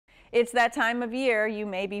It's that time of year you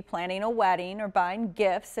may be planning a wedding or buying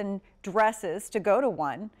gifts and dresses to go to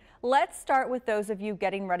one. Let's start with those of you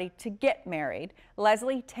getting ready to get married.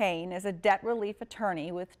 Leslie Tane is a debt relief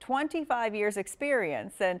attorney with 25 years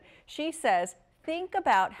experience, and she says think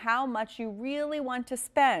about how much you really want to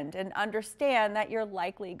spend and understand that you're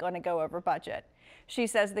likely going to go over budget. She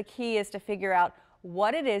says the key is to figure out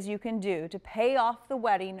what it is you can do to pay off the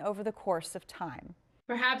wedding over the course of time.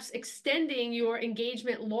 Perhaps extending your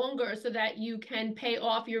engagement longer so that you can pay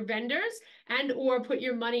off your vendors and or put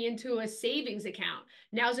your money into a savings account.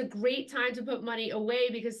 Now's a great time to put money away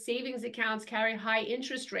because savings accounts carry high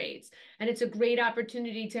interest rates, and it's a great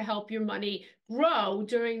opportunity to help your money grow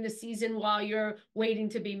during the season while you're waiting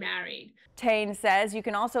to be married. Tane says you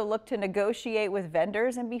can also look to negotiate with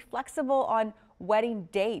vendors and be flexible on wedding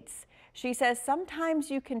dates. She says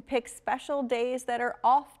sometimes you can pick special days that are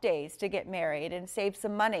off days to get married and save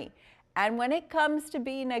some money. And when it comes to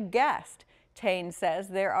being a guest, Tane says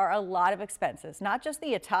there are a lot of expenses, not just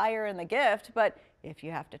the attire and the gift, but if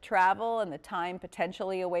you have to travel and the time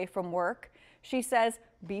potentially away from work. She says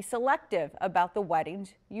be selective about the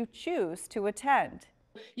weddings you choose to attend.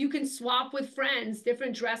 You can swap with friends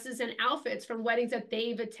different dresses and outfits from weddings that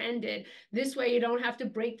they've attended. This way you don't have to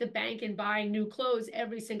break the bank and buy new clothes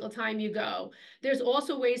every single time you go. There's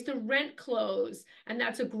also ways to rent clothes, and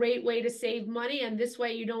that's a great way to save money, and this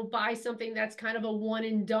way you don't buy something that's kind of a one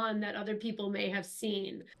and done that other people may have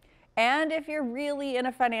seen. And if you're really in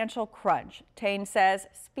a financial crunch, Tane says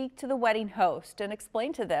speak to the wedding host and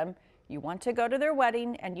explain to them you want to go to their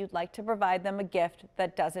wedding and you'd like to provide them a gift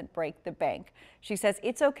that doesn't break the bank. She says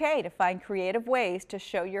it's okay to find creative ways to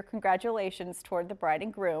show your congratulations toward the bride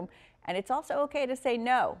and groom, and it's also okay to say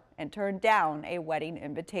no and turn down a wedding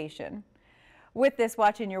invitation. With this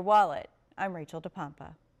Watch in Your Wallet, I'm Rachel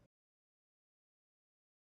DePompa.